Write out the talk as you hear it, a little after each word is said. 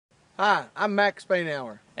Hi, I'm Max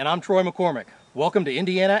Spainhour. And I'm Troy McCormick. Welcome to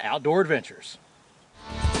Indiana Outdoor Adventures.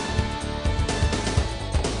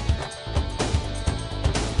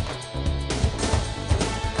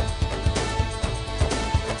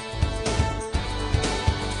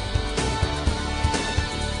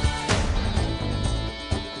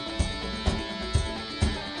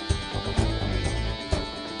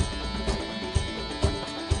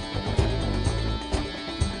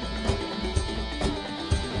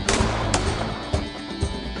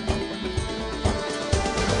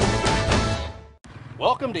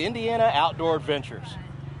 Welcome to Indiana Outdoor Adventures.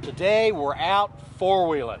 Today we're out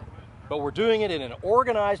four-wheeling, but we're doing it in an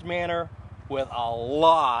organized manner with a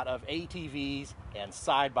lot of ATVs and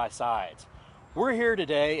side-by-sides. We're here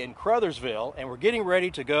today in Crothersville and we're getting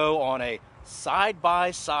ready to go on a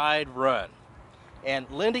side-by-side run. And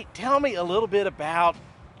Lindy, tell me a little bit about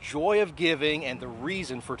Joy of Giving and the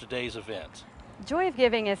reason for today's event. Joy of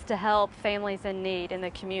Giving is to help families in need in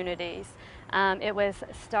the communities. It was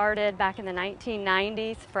started back in the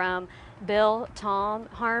 1990s from Bill, Tom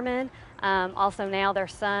Harmon. Also now their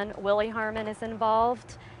son, Willie Harmon, is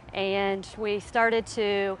involved. And we started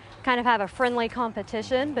to kind of have a friendly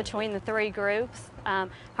competition between the three groups,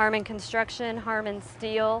 Harmon Construction, Harmon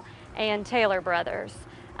Steel, and Taylor Brothers.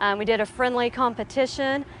 We did a friendly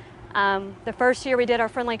competition. The first year we did our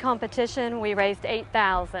friendly competition, we raised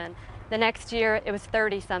 $8,000. The next year it was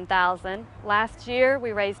 30-some thousand. Last year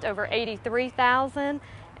we raised over 83,000,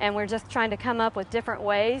 and we're just trying to come up with different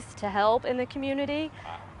ways to help in the community.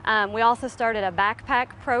 We also started a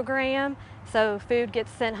backpack program, so food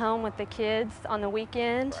gets sent home with the kids on the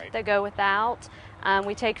weekend that go without.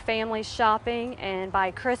 We take families shopping, and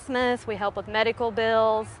by Christmas we help with medical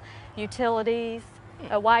bills, utilities,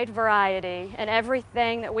 a wide variety, and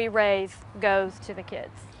everything that we raise goes to the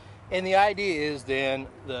kids. And the idea is then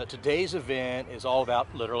today's event is all about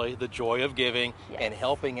literally the joy of giving and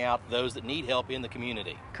helping out those that need help in the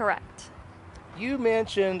community. Correct. You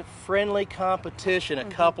mentioned friendly competition a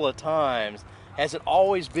couple of times. Has it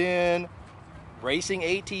always been racing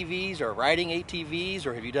ATVs or riding ATVs,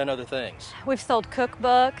 or have you done other things? We've sold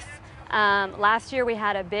cookbooks. Last year we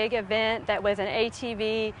had a big event that was an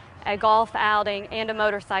ATV, a golf outing, and a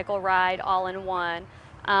motorcycle ride all in one.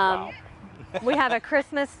 Wow. We have a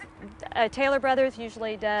Christmas, Taylor Brothers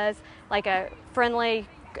usually does like a friendly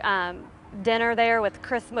dinner there with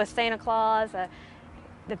Santa Claus,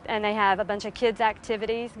 and they have a bunch of kids'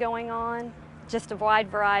 activities going on, just a wide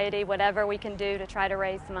variety, whatever we can do to try to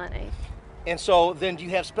raise money. And so then do you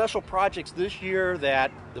have special projects this year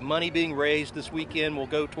that the money being raised this weekend will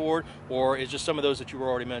go toward, or is just some of those that you were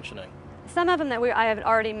already mentioning? Some of them that I have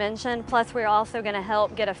already mentioned, plus we're also going to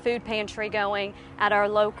help get a food pantry going at our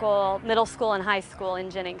local middle school and high school in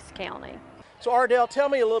Jennings County. So Ardell, tell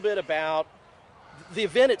me a little bit about the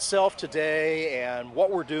event itself today and what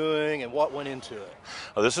we're doing and what went into it.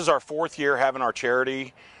 Well, this is our fourth year having our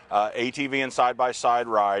charity ATV and side-by-side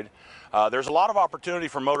ride. There's a lot of opportunity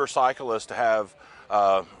for motorcyclists to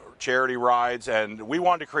have charity rides, and we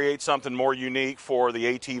wanted to create something more unique for the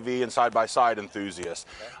ATV and side-by-side enthusiasts.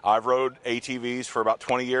 I've rode ATVs for about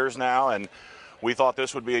 20 years now, and we thought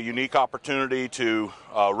this would be a unique opportunity to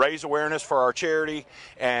raise awareness for our charity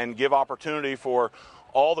and give opportunity for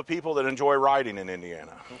all the people that enjoy riding in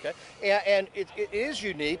Indiana. Okay, and it is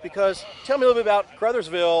unique because tell me a little bit about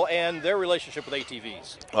Crothersville and their relationship with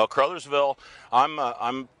ATVs. Well, Crothersville,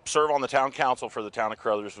 I'm serve on the town council for the town of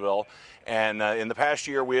Crothersville, and in the past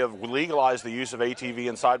year we have legalized the use of ATV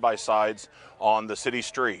and side-by-sides on the city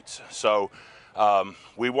streets. So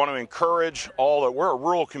we want to encourage all that. We're a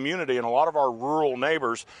rural community, and a lot of our rural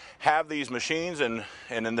neighbors have these machines, and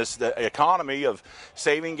in this economy of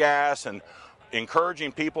saving gas and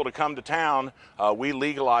encouraging people to come to town, we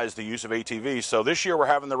legalized the use of ATVs. So this year we're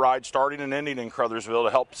having the ride starting and ending in Crothersville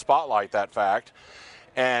to help spotlight that fact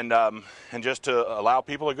and just to allow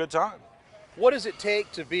people a good time. What does it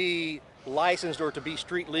take to be licensed or to be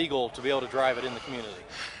street legal to be able to drive it in the community?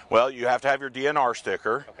 Well, you have to have your DNR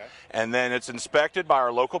sticker, and then it's inspected by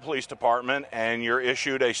our local police department, and you're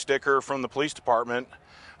issued a sticker from the police department,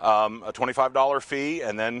 a $25 fee,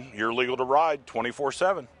 and then you're legal to ride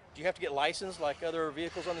 24/7. Do you have to get licensed like other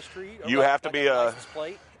vehicles on the street? You have to be a license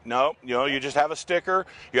plate? No, you just have a sticker.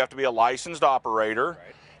 You have to be a licensed operator,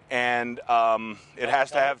 and it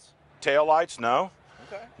has to have tail lights. No,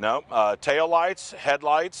 tail lights,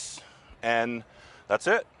 headlights, and that's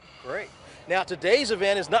it. Great. Now today's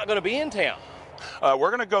event is not going to be in town. We're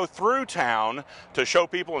going to go through town to show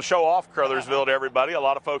people and show off Crothersville to everybody. A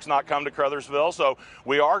lot of folks not come to Crothersville, so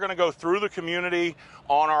we are going to go through the community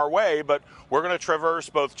on our way, but we're going to traverse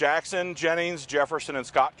both Jackson, Jennings, Jefferson, and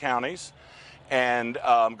Scott counties. and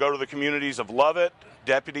go to the communities of Lovett,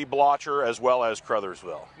 Deputy Blotcher, as well as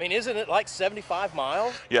Crothersville. I mean, isn't it like 75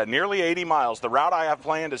 miles? Yeah, nearly 80 miles. The route I have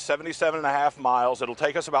planned is 77.5 miles. It'll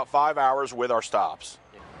take us about 5 hours with our stops.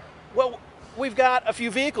 Well, we've got a few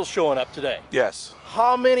vehicles showing up today. Yes.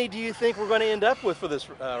 How many do you think we're going to end up with for this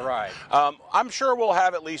ride? I'm sure we'll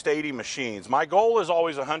have at least 80 machines. My goal is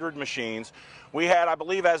always 100 machines. We had, I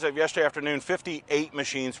believe, as of yesterday afternoon, 58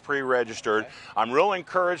 machines pre-registered. Okay. I'm real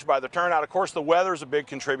encouraged by the turnout. Of course, the weather's a big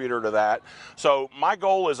contributor to that. So my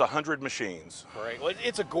goal is 100 machines. Great. Well,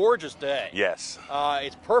 it's a gorgeous day. Yes.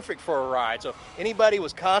 It's perfect for a ride. So if anybody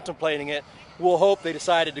was contemplating it, we'll hope they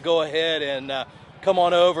decided to go ahead and come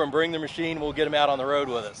on over and bring the machine. We'll get them out on the road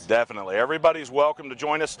with us. Definitely. Everybody's welcome to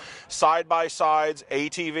join us. Side-by-sides,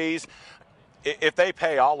 ATVs. If they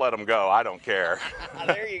pay, I'll let them go. I don't care.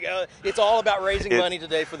 There you go. It's all about raising money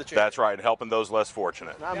today for the charity. That's right, and helping those less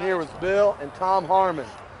fortunate. I'm here with Bill and Tom Harmon,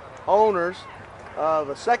 owners of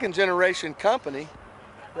a second-generation company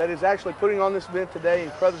that is actually putting on this event today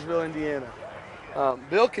in Crothersville, Indiana.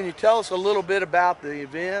 Bill, can you tell us a little bit about the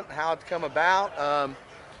event, how it's come about,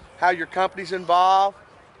 how your company's involved?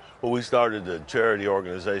 Well, we started a charity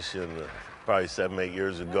organization probably 7-8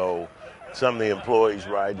 years ago. Some of the employees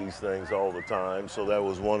ride these things all the time, so that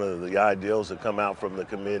was one of the ideals that come out from the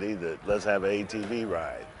committee, that let's have an ATV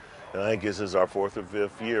ride. And I think this is our 4th or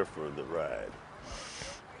 5th year for the ride.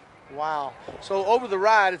 Wow. So over the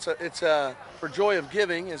ride, it's for Joy of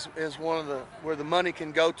Giving is one of where the money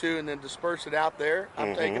can go to and then disperse it out there.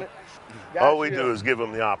 I'm taking it. Guys, all we do is give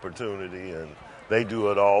them the opportunity, and they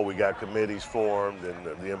do it all. We got committees formed, and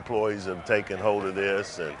the employees have taken hold of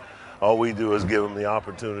this, and all we do is give them the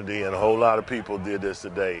opportunity, and a whole lot of people did this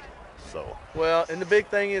today. So. Well, and the big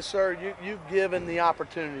thing is, sir, you've given the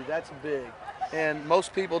opportunity. That's big. And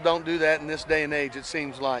most people don't do that in this day and age, it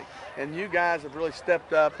seems like. And you guys have really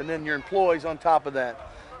stepped up, and then your employees on top of that.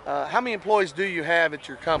 How many employees do you have at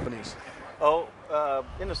your companies?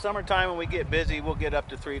 In the summertime when we get busy, we'll get up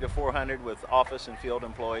to 300 to 400 with office and field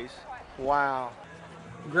employees. Wow.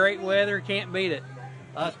 Great weather, can't beat it.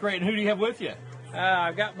 That's great. And who do you have with you?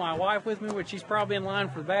 I've got my wife with me, which she's probably in line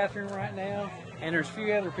for the bathroom right now, and there's a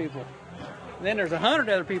few other people. And then there's 100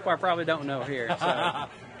 other people I probably don't know here. So.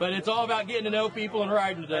 But it's all about getting to know people and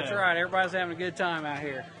riding today. That's right. Everybody's having a good time out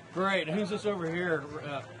here. Great. And who's this over here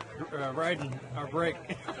riding our brake?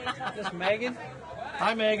 This is Megan.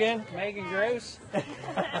 Hi, Megan. Megan Gross. Well,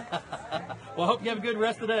 I hope you have a good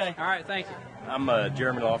rest of the day. All right, thank you. I'm a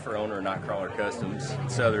Jeremy Loffer, owner of Nightcrawler Customs in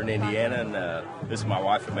Southern Indiana, and this is my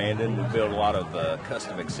wife Amanda. And we build a lot of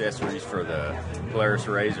custom accessories for the Polaris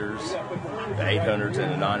Razors, the 800s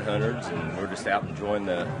and the 900s, and we're just out enjoying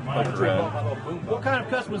the poker run. What kind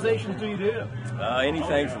of customizations do you do?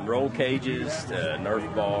 Anything from roll cages to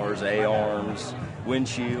Nerf bars, A-arms,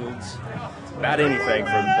 windshields, about anything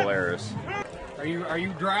for the Polaris. Are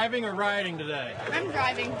you driving or riding today? I'm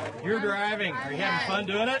driving. You're driving. Are you having fun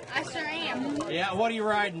doing it? I sure am. Yeah, what are you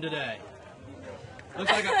riding today? Looks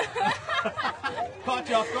like caught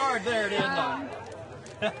you off guard there, didn't I?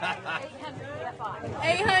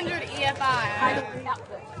 800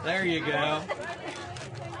 EFI. There you go.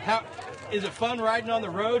 How is it fun riding on the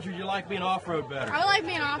roads, or do you like being off-road better? I like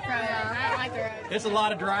being off-road. I don't like the road. It's a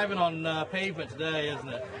lot of driving on pavement today, isn't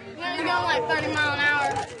it? You're going like 30 mile an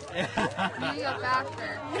hour. You go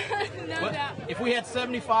faster. No doubt. If we had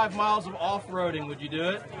 75 miles of off-roading, would you do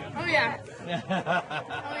it? Oh, yeah. Oh,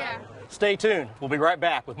 yeah. Stay tuned. We'll be right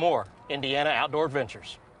back with more Indiana Outdoor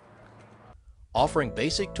Adventures. Offering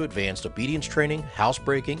basic to advanced obedience training,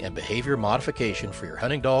 housebreaking, and behavior modification for your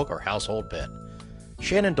hunting dog or household pet.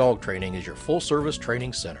 Shannon Dog Training is your full-service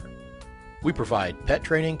training center. We provide pet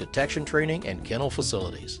training, detection training, and kennel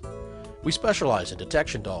facilities. We specialize in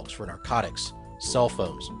detection dogs for narcotics, cell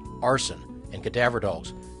phones, arson, and cadaver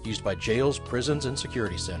dogs used by jails, prisons, and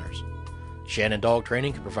security centers. Shannon Dog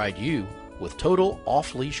Training can provide you with total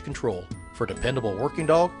off-leash control for a dependable working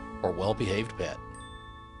dog or well-behaved pet.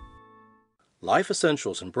 Life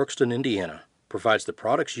Essentials in Brookston, Indiana provides the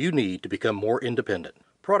products you need to become more independent.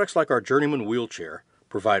 Products like our Journeyman wheelchair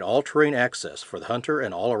provide all-terrain access for the hunter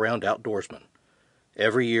and all-around outdoorsman.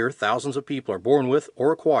 Every year, thousands of people are born with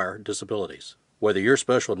or acquire disabilities. Whether your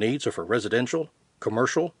special needs are for residential,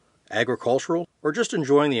 commercial, agricultural, or just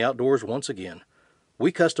enjoying the outdoors once again,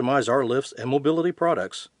 we customize our lifts and mobility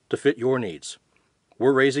products to fit your needs.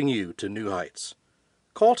 We're raising you to new heights.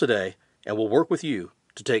 Call today and we'll work with you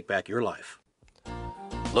to take back your life.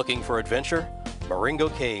 Looking for adventure? Marengo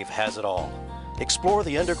Cave has it all. Explore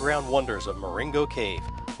the underground wonders of Marengo Cave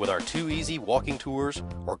with our 2 easy walking tours,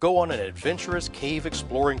 or go on an adventurous cave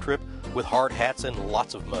exploring trip with hard hats and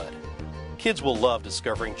lots of mud. Kids will love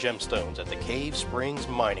discovering gemstones at the Cave Springs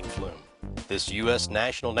Mining Flume. This U.S.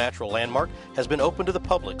 National Natural Landmark has been open to the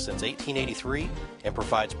public since 1883 and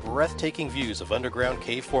provides breathtaking views of underground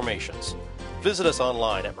cave formations. Visit us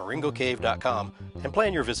online at moringocave.com and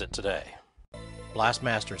plan your visit today.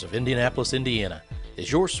 Blastmasters of Indianapolis, Indiana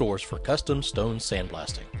is your source for custom stone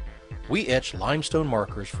sandblasting. We etch limestone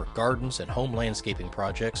markers for gardens and home landscaping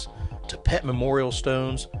projects to pet memorial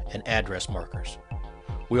stones and address markers.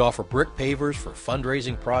 We offer brick pavers for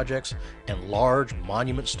fundraising projects and large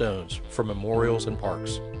monument stones for memorials and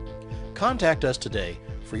parks. Contact us today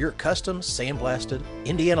for your custom sandblasted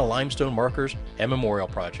Indiana limestone markers and memorial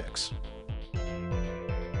projects.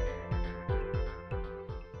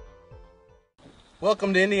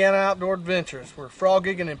 Welcome to Indiana Outdoor Adventures. We're frog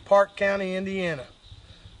gigging in Park County, Indiana.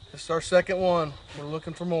 This is our second one. We're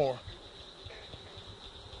looking for more.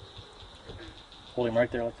 Hold him right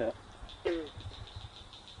there like that.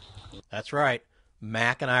 That's right.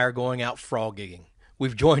 Mac and I are going out frog gigging.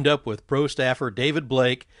 We've joined up with pro staffer David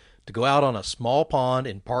Blake to go out on a small pond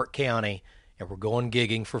in Park County, and we're going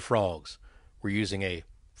gigging for frogs. We're using a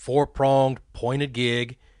 4-pronged pointed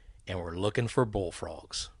gig, and we're looking for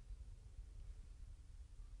bullfrogs.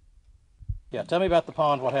 Yeah, tell me about the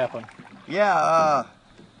pond. What happened? Yeah,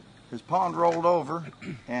 his pond rolled over,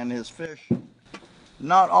 and his fish,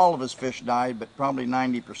 not all of his fish died, but probably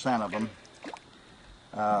 90% of them.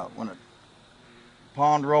 When a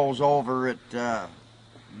pond rolls over,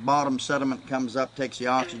 bottom sediment comes up, takes the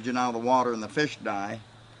oxygen out of the water, and the fish die.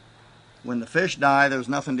 When the fish die, there's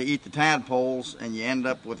nothing to eat the tadpoles, and you end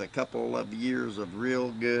up with a couple of years of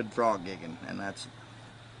real good frog gigging, and that's.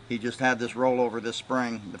 He just had this rollover this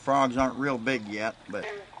spring. The frogs aren't real big yet, but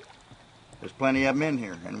there's plenty of them in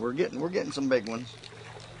here, and we're getting some big ones.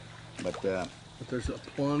 But there's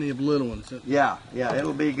plenty of little ones. Yeah,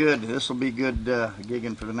 it'll be good. This will be good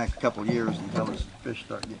gigging for the next couple of years until the fish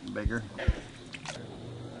start getting bigger.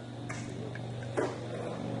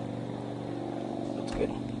 That's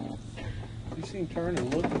good. You see him turn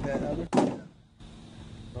and look at that other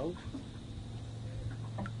boat?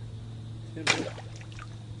 Did I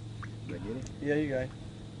get it? Yeah, you got it.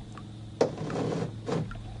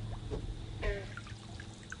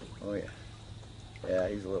 Oh yeah. Yeah,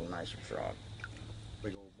 he's a little nicer frog.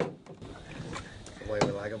 Big old boat. The way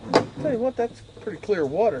we like them. Tell you what, that's pretty clear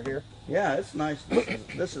water here. Yeah, it's nice.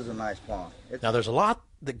 This is a nice pond. Now, there's a lot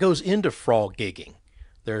that goes into frog gigging.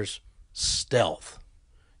 There's stealth.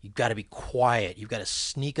 You've got to be quiet. You've got to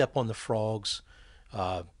sneak up on the frogs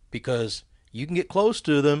because you can get close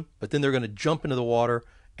to them, but then they're going to jump into the water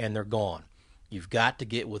and they're gone. You've got to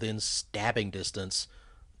get within stabbing distance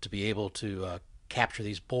to be able to capture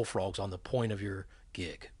these bullfrogs on the point of your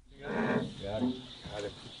gig. Got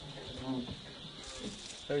it.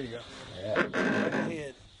 There you go. Yeah.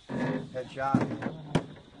 Head. Headshot.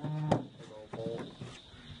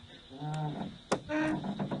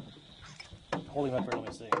 Hold him up there, let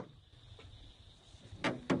me see.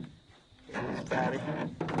 Fatty.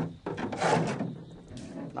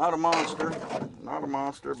 Not a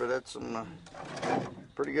monster, but it's some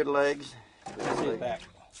pretty good legs. See it back.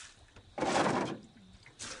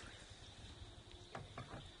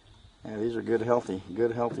 Yeah, these are good healthy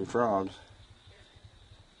frogs.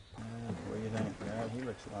 What do you think? Yeah, he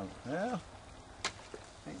looks like, well,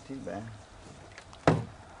 ain't too bad.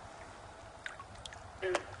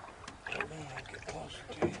 Get closer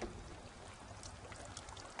to you.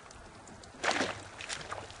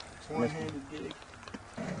 One-handed gig.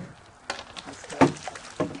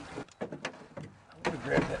 I'm gonna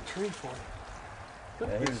grab that tree for you.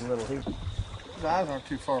 Yeah, he was a little heap. His eyes aren't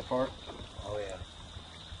too far apart. Oh yeah.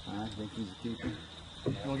 I think he's a keeper. You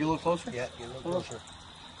want to get a little closer? Yeah, get a little closer.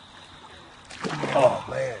 Oh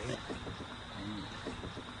man.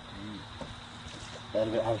 I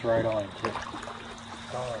was right on him too.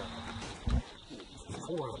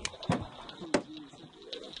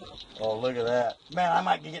 Oh, look at that. Man, I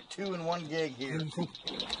might get 2 in one gig here.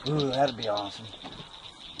 Ooh, that'd be awesome.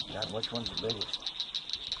 God, which one's the biggest?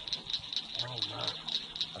 Oh my.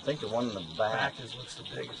 I think the one in the back. looks the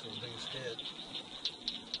biggest head.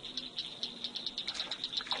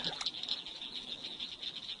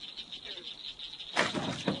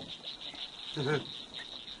 Look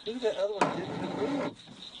at that other one didn't move.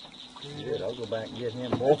 Good, I'll go back and get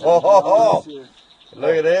him. Oh,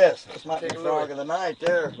 look at this. This might be frog of the night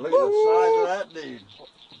there. Look at the size of that dude.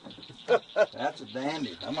 That's a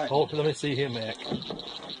dandy. I might. Oh, let me see him, Mac.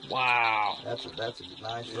 Wow. That's a nice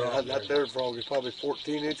Yeah, frog. that there frog is probably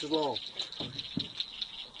 14 inches long.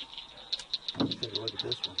 Take a look at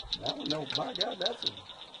this one. That one, no, my God, that's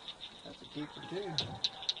a keeper too.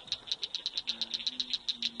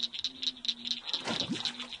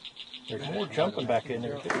 There's more jumping back in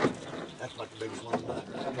there, too. That's like the biggest one.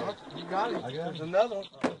 You got it. There's another one.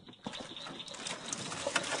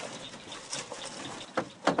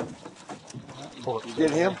 You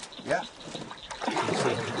get him? Yeah. I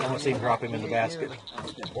want to see him drop him in the basket.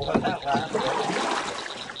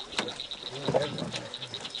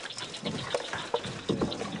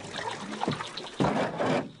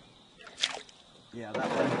 Yeah,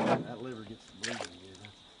 that liver gets bleeding.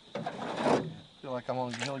 I feel like I'm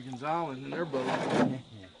on Gilligan's Island in their boat.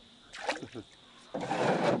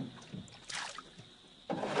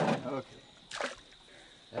 Okay.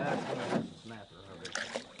 That's a snapper over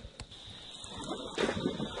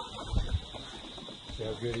See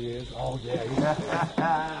how good he is? Oh,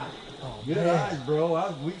 yeah. Oh, good eyes,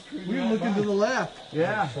 bro. We were looking to the left.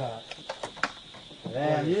 Yeah.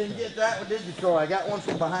 Yeah, you didn't get that one, did you, Troy? I got one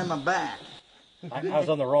from behind my back. I was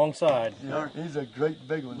on the wrong side. Yeah, he's a great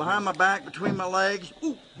big one. Behind my back, between my legs.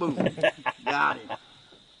 Ooh, boom. Got him.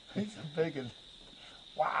 He's a big one.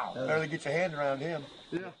 Wow. Barely get your hand around him.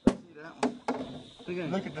 Yeah. See that one?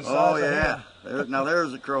 Look at the size Oh, of yeah. him. Now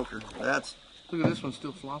there's a croaker. That's. Look at this one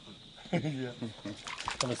still flopping. Yeah.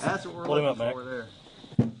 That's what we're Pull him looking up, for there.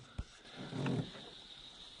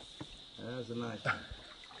 That's a nice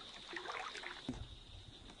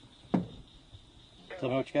one. Tell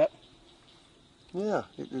me what you got. Yeah,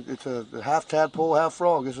 it's a half tadpole, half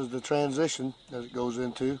frog. This is the transition that it goes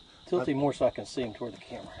into. Tilt him more so I can see him toward the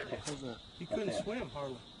camera. He couldn't swim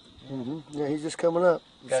hardly. Yeah, he's just coming up.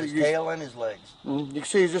 Got his tail and his legs. You can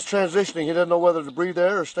see he's just transitioning. He doesn't know whether to breathe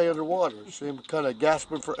air or stay underwater. You see him kind of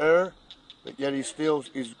gasping for air, but yet he's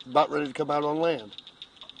about ready to come out on land.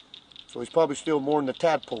 So he's probably still more in the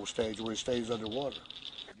tadpole stage where he stays underwater.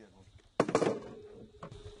 Can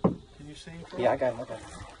you see him? Yeah, I got him.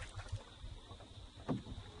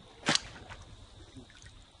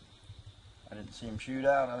 I didn't see him shoot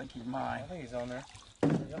out. I think he's mine. I think he's on there.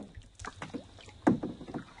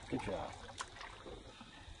 Good job.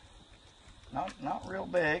 Not real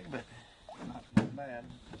big, but not bad.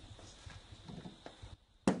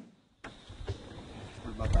 What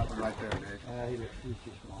about that one right there, Dave? He's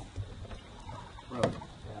too small. Really?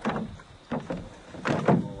 Yeah.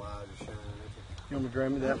 You want me to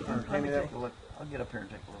grab me that? Or hand me that? I'll get up here and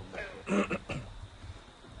take a little bit.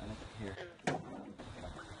 I think here.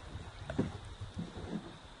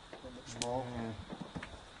 Small.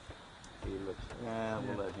 He looks. Yeah,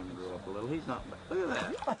 we'll let him grow up a little. He's not bad. Look at that.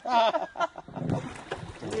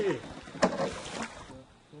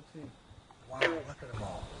 Wow, look at them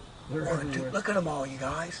all. Look at them all, you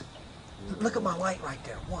guys. Look at my light right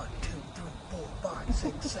there. 1, 2, 3, 4, 5,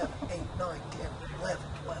 6, 7, 8, 9, 10, 11,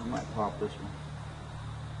 12. I might pop this one.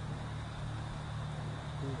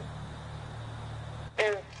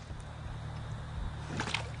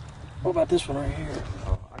 What about this one right here?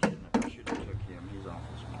 Oh, I should have took him. He's off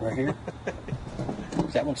this one. Right here?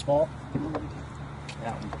 Is that one small?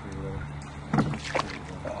 That one's pretty low.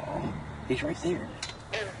 Oh, he's right there.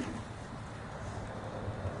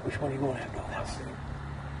 Which one are you going after? Oh, that's it.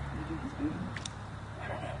 I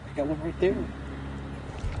don't know. You got one right there.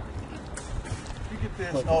 You get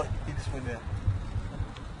this. Look. Oh, he just went down.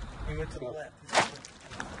 He went to the left.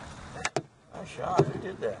 Nice shot. Who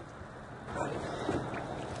did that? I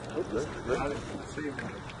didn't see him.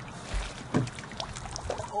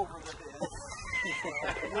 Over the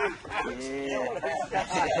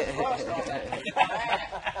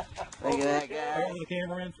Look at that guy. Throwing the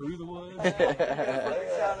camera in through the woods. Nice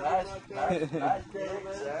day,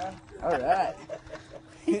 all right.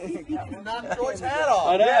 Didn't knock Troy's hat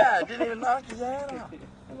off. Yeah, didn't even knock his hat off.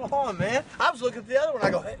 Come on, man. I was looking at the other one. I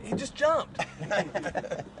go, hey, he just jumped.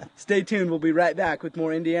 Stay tuned. We'll be right back with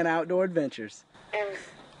more Indiana Outdoor Adventures.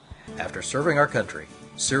 After serving our country,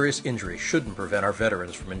 serious injury shouldn't prevent our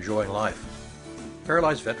veterans from enjoying life.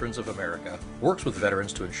 Paralyzed Veterans of America works with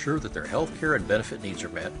veterans to ensure that their health care and benefit needs are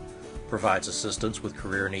met, provides assistance with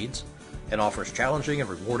career needs, and offers challenging and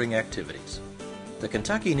rewarding activities. The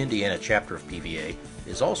Kentucky and Indiana chapter of PVA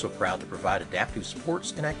is also proud to provide adaptive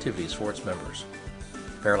sports and activities for its members.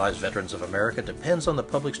 Paralyzed Veterans of America depends on the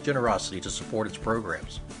public's generosity to support its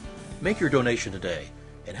programs. Make your donation today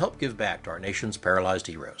and help give back to our nation's paralyzed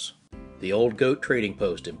heroes. The Old Goat Trading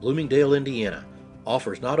Post in Bloomingdale, Indiana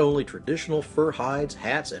offers not only traditional fur hides,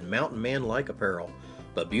 hats, and mountain man-like apparel,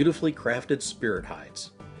 but beautifully crafted spirit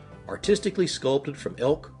hides. Artistically sculpted from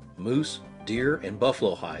elk, moose, deer, and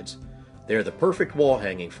buffalo hides, they are the perfect wall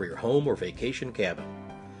hanging for your home or vacation cabin.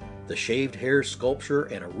 The shaved hair sculpture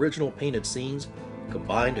and original painted scenes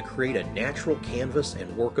combine to create a natural canvas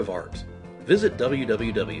and work of art. Visit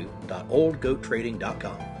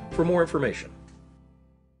www.oldgoattrading.com for more information.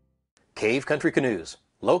 Cave Country Canoes,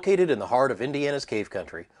 Located in the heart of Indiana's cave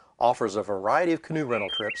country, offers a variety of canoe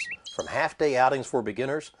rental trips from half-day outings for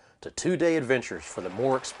beginners to 2-day adventures for the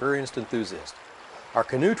more experienced enthusiast. Our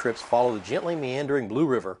canoe trips follow the gently meandering Blue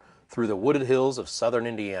River through the wooded hills of southern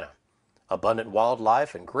Indiana. Abundant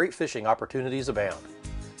wildlife and great fishing opportunities abound.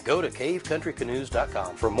 Go to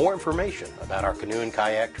cavecountrycanoes.com for more information about our canoe and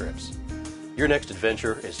kayak trips. Your next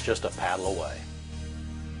adventure is just a paddle away.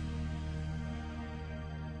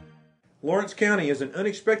 Lawrence County is an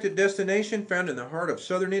unexpected destination found in the heart of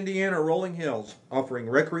southern Indiana rolling hills, offering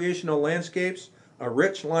recreational landscapes, a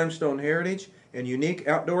rich limestone heritage, and unique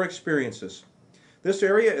outdoor experiences. This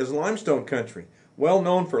area is limestone country, well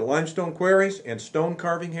known for limestone quarries and stone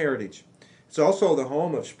carving heritage. It's also the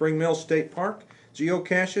home of Spring Mill State Park,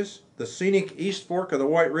 geocaches, the scenic East Fork of the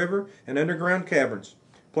White River, and underground caverns.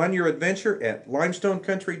 Plan your adventure at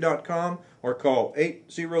limestonecountry.com or call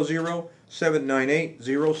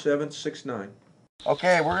 800-798-0769.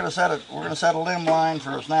 Okay, we're gonna set a limb line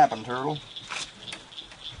for a snapping turtle.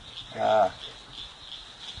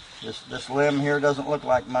 This limb here doesn't look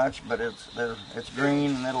like much, but it's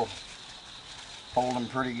green and it'll hold them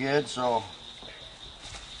pretty good. So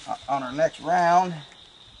on our next round,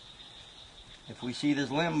 if we see this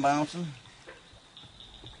limb bouncing,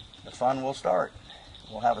 the fun will start.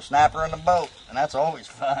 We'll have a snapper in the boat, and that's always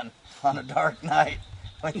fun on a dark night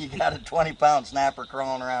when you got a 20-pound snapper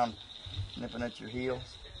crawling around nipping at your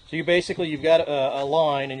heels. So you've got a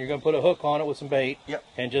line and you're going to put a hook on it with some bait. Yep.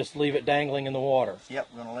 And just leave it dangling in the water. Yep,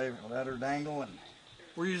 we're going to let her dangle. And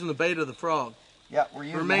we're using the bait of the frog. Yep, we're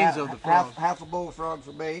using remains of the frog. Half a bullfrog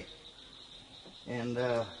for bait. And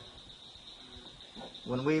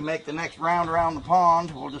when we make the next round around the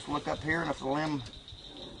pond, we'll just look up here, and if the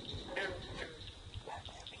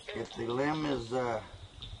limb is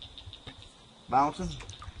bouncing,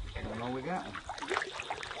 we'll know we got one.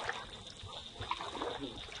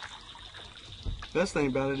 Best thing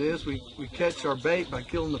about it is we catch our bait by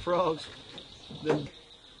killing the frogs. Then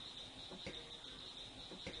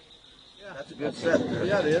yeah, that's a good set there.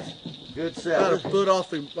 Yeah, it is. Good set. About a foot off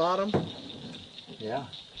the bottom. Yeah.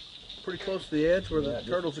 Pretty close to the edge where the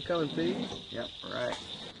turtles are coming feed. Yep, right.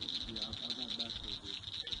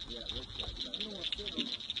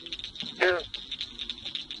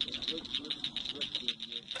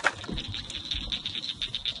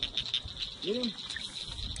 Get him.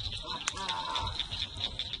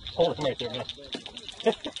 Hold him right there, man.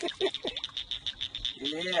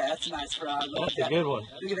 Yeah, that's a nice frog. That's a good one.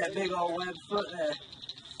 Look at that big old web foot there.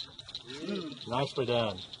 Nicely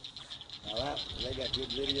done. Now they got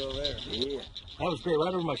good video there. Yeah. That was great,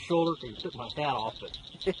 right over my shoulder. You took my hat off, but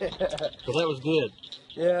so that was good.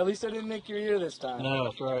 Yeah, at least I didn't nick your ear this time. No,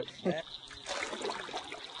 that's right.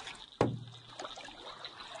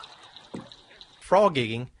 Frog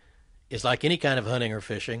gigging is like any kind of hunting or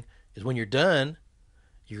fishing. Is when you're done,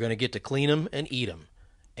 you're going to get to clean them and eat them.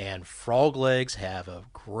 And frog legs have a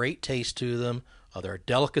great taste to them. They're a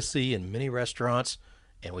delicacy in many restaurants,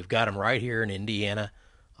 and we've got them right here in Indiana.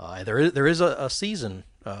 There is a season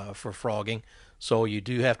for frogging, so you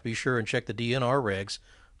do have to be sure and check the DNR regs.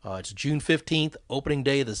 It's June 15th, opening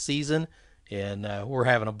day of the season, and we're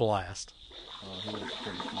having a blast. Oh, he looks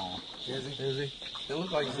pretty small. Is he? Is he? It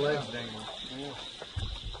looks like his legs dangling. Yeah.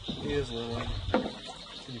 He is little. Can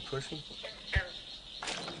you push him?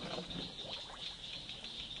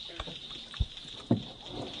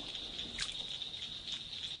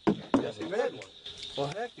 That's a big one. Well,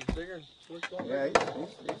 heck, he's bigger than looks like. Yeah, he's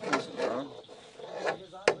decent, bro.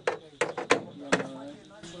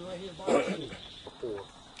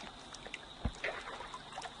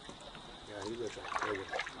 Yeah, he looks like a bigger.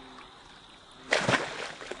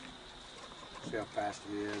 See how fast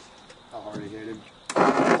he is, how hard he hit him.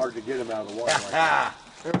 Hard to get him out of the water like that.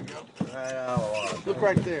 There we go. Right out of the water. Look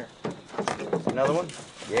right there. Another one?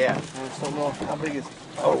 Yeah. And some more. How big is he?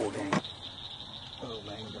 Oh, dang. Oh,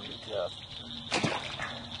 man, he's going to be tough. I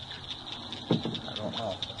don't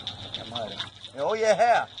know. I think I might have. Oh,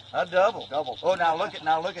 yeah. A double. Double. Oh, now look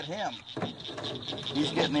at him.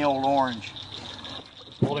 He's getting the old orange.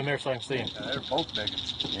 Hold him there so I can see him. Yeah, they're both big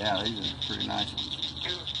ones. Yeah, these are pretty nice ones.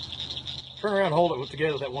 Turn around and hold it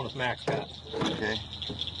together with that one with Max got. Okay.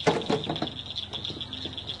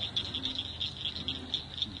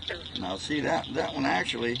 Now see that one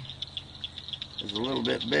actually is a little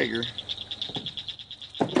bit bigger.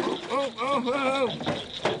 Oh.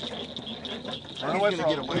 He's gonna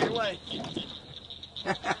get away.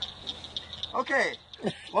 Okay,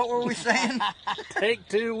 what were we saying? Take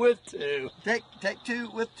two with two. Take two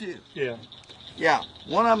with two. Yeah. Yeah,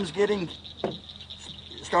 one of them's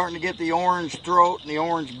starting to get the orange throat and the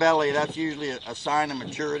orange belly. That's usually a sign of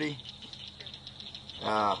maturity.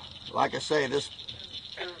 Like I say, this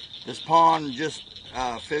pond just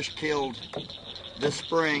fish killed this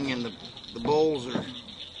spring, and the bulls are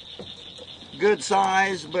good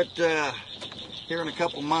size, but here in a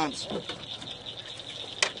couple months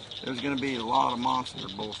there's going to be a lot of monster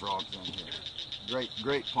bullfrogs in here.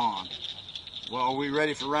 Great pond. Well, are we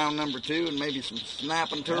ready for round number 2 and maybe some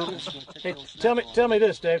snapping turtles? Hey, tell me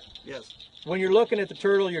this, Dave. Yes. When you're looking at the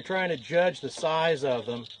turtle, you're trying to judge the size of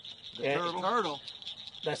them. The turtle.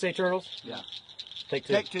 Did I say turtles? Yeah. Take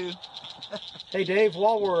 2. Take 2. Hey, Dave,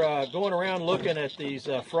 while we're going around looking at these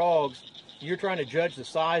frogs, you're trying to judge the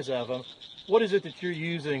size of them. What is it that you're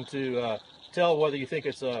using to tell whether you think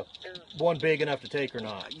it's one big enough to take or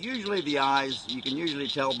not? Usually the eyes. You can usually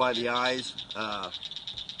tell by the eyes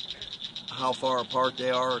how far apart they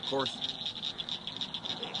are. Of course,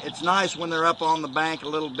 it's nice when they're up on the bank a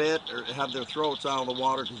little bit or have their throats out of the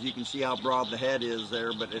water, because you can see how broad the head is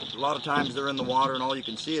there. But a lot of times they're in the water and all you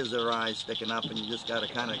can see is their eyes sticking up, and you just got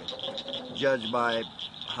to kind of judge by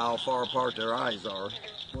how far apart their eyes are.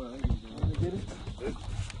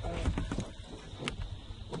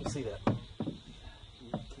 Let me see that.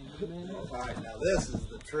 All right, now this is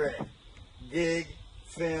the trick. Gig,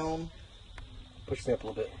 film. Push the up a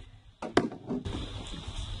little bit.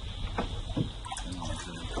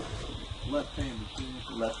 Left-handed.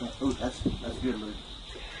 Left-handed. Oh, that's good, Luke.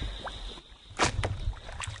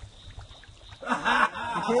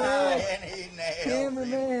 And he nailed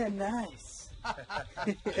Cameraman, nice.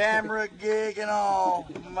 Camera, gig, and all.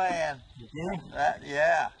 Man.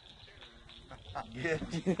 Yeah.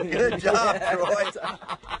 Good job, Troy.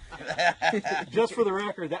 Just for the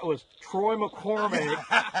record, that was Troy McCormick,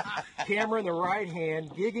 camera in the right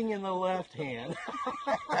hand, gigging in the left hand.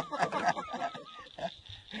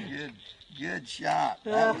 Good shot.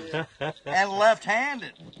 And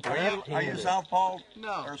left-handed. Are you southpaw?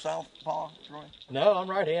 No. Or southpaw, Troy? No, I'm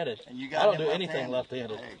right-handed. And you got I don't him do anything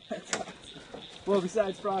left-handed. left-handed. Well,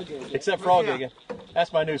 besides frog gigging. Except frog gigging.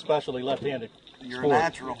 That's my new specialty, left-handed. You're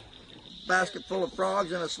natural. Basket full of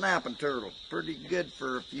frogs and a snapping turtle. Pretty good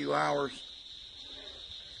for a few hours.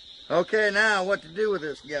 Okay, now what to do with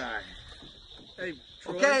this guy? Hey,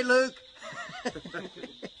 Troy. Okay, Luke.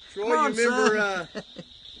 Troy, Come on, you remember son.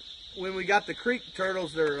 When we got the creek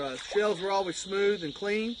turtles, their shells were always smooth and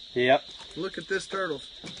clean? Yep. Look at this turtle.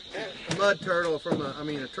 A mud turtle from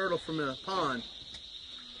a turtle from a pond.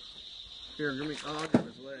 Here, give me, I'll give him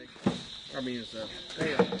his leg. I mean his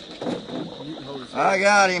tail. You can hold his I leg.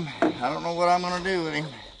 got him. I don't know what I'm going to do with him.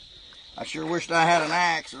 I sure wished I had an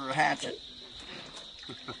axe or a hatchet.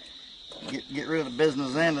 Get rid of the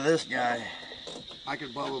business end of this guy. I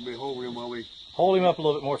could probably hold him while we... Hold him up a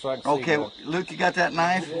little bit more so I can see him. Okay, more. Luke, you got that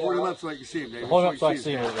knife? Hold him up so I can see him, David. Hold him up so I can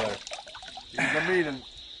see him a little better. He's a mean one.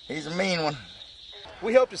 He's a mean one.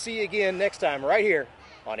 We hope to see you again next time right here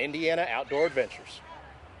on Indiana Outdoor Adventures.